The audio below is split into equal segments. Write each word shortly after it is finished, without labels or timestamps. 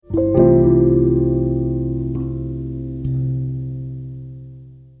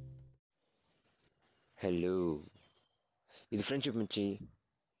இது ஃப்ரெண்ட்ஷிப் மச்சி.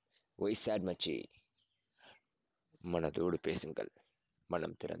 Y chat மச்சி. மனதோடு பேசுங்கள்,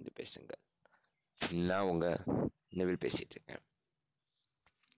 மனம் திறந்து பேசுங்கள். நான் உங்க நெவில் பேசிட்டு இருக்கேன்.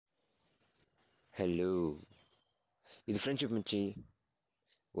 ஹலோ, இது ஃப்ரெண்ட்ஷிப் மச்சி.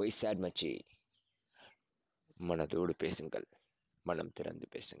 ஒய் சேட் மச்சி. மனதோடு பேசுங்கள், மனம் திறந்து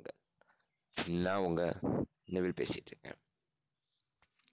பேசுங்கள். நான் உங்க நெவில் பேசிட்டு இருக்கேன்.